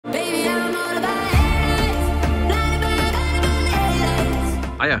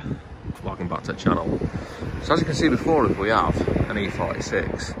Hiya, welcome back to the channel. So as you can see before us, we have an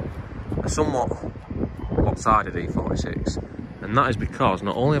E46, a somewhat lopsided E46, and that is because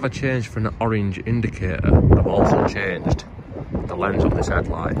not only have I changed for an orange indicator, but I've also changed the lens on this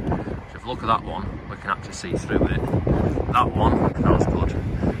headlight. So if you look at that one, we can actually see through it. That one, that's good.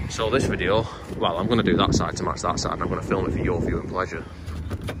 So this video, well, I'm going to do that side to match that side, and I'm going to film it for your viewing pleasure.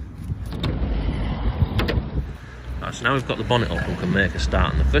 Right, so now we've got the bonnet up and can make a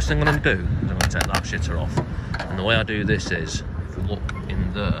start, and the first thing I'm going to do is I'm going to take that shitter off. And the way I do this is, if you look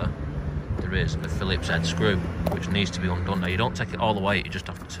in there, there is a Phillips head screw which needs to be undone. Now you don't take it all the way, you just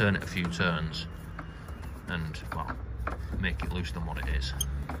have to turn it a few turns and, well, make it looser than what it is.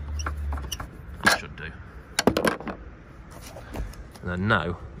 That should do. And then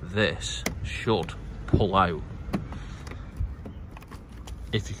now this should pull out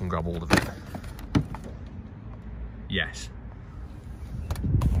if you can grab hold of it. Yes.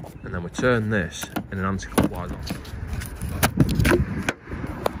 And then we turn this in an anti-clockwise on.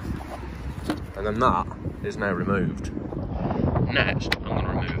 And then that is now removed. Next, I'm going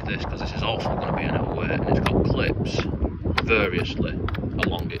to remove this because this is also going to be an outweight, and it's got clips variously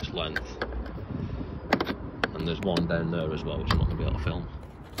along its length. And there's one down there as well, which I'm not going to be able to film.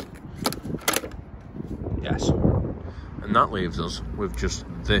 Yes. And that leaves us with just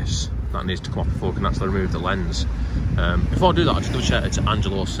this that needs to come off before we can actually remove the lens. Before I do that, I'm just going to shout it to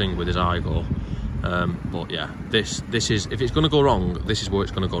Angelo Singh with his iGo. But yeah, this is, if it's going to go wrong, this is where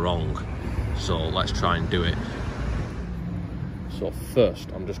it's going to go wrong. So let's try and do it. So first,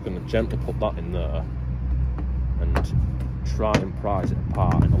 I'm just going to gently put that in there and try and prise it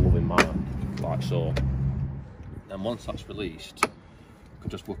apart in a loving manner, like so. Then once that's released, we can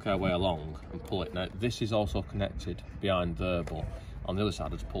just work our way along and pull it. Now this is also connected behind there, but on the other side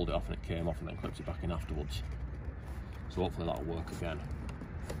I just pulled it off and it came off and then clipped it back in afterwards. So hopefully that'll work again.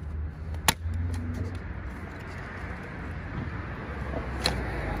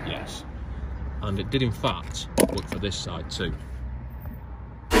 Yes. And it did in fact work for this side too.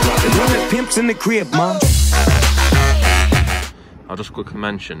 Pimps in the crib, Mom. I'll just quickly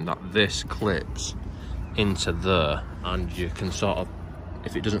mention that this clips into there, and you can sort of,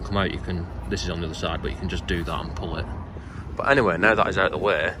 if it doesn't come out, you can, this is on the other side, but you can just do that and pull it. But anyway, now that is out of the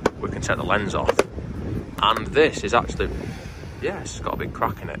way, we can take the lens off. And this is actually, yeah, it's got a big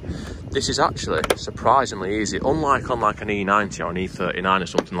crack in it. This is actually surprisingly easy. Unlike on like an E90 or an E39 or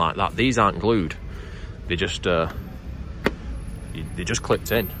something like that, these aren't glued. They just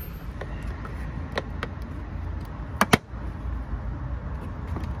clipped in.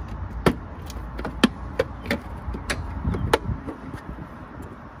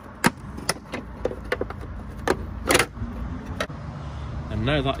 And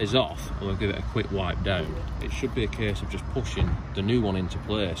now that is off, and we'll give it a quick wipe down. It should be a case of just pushing the new one into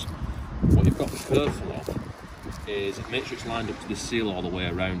place. What you've got to be careful of is make sure it's lined up to the seal all the way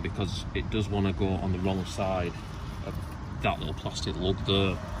around, because it does want to go on the wrong side of that little plastic lug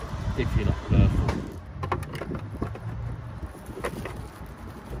there if you're not careful.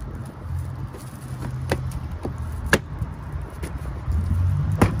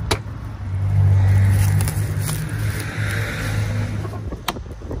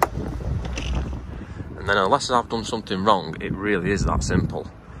 And then unless I've done something wrong, it really is that simple.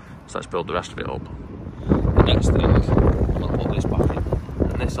 So let's build the rest of it up. The next thing, I'm going to put this back in.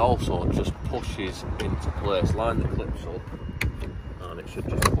 And this also just pushes into place. Line the clips up, and it should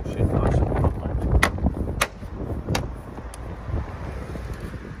just push in nice and properly.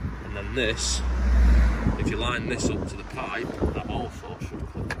 And then this, if you line this up to the pipe, that also should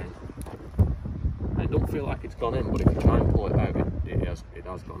clip in. And it don't feel like it's gone in, but if you try and pull it out, it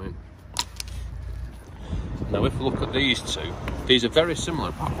has gone in. Now if we look at these two, these are very similar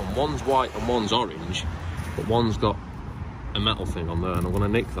apart from one's white and one's orange, but one's got a metal thing on there, and I'm going to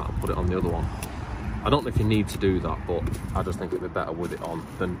nick that and put it on the other one. I don't know if you need to do that, but I just think it'd be better with it on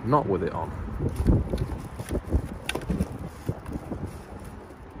than not with it on.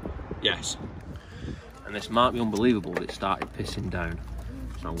 Yes. And this might be unbelievable, but it started pissing down.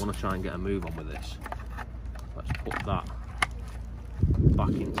 So I'm going to try and get a move on with this. Let's put that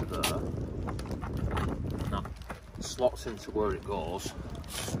back into there. That slots into where it goes,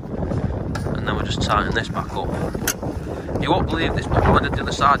 and then we just tighten this back up. You won't believe this, but when I did the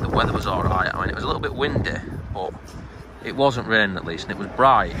other side, the weather was alright. I mean, it was a little bit windy, but it wasn't raining at least, and it was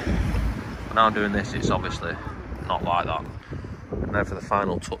bright. But now I'm doing this, it's obviously not like that. And now for the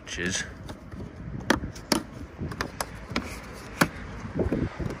final touches.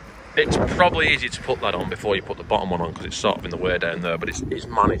 It's probably easy to put that on before you put the bottom one on, because it's sort of in the way down there, but it's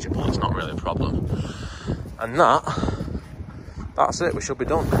manageable, it's not really a problem. And that that's it, we should be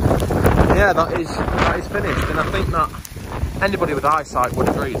done. Yeah, that is finished, and I think that anybody with eyesight would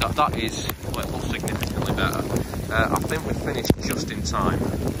agree that that is, well, it looks significantly better. I think we've finished just in time.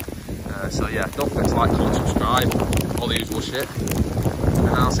 So yeah, don't forget to like, comment, subscribe, all the usual shit, and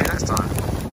I'll see you next time.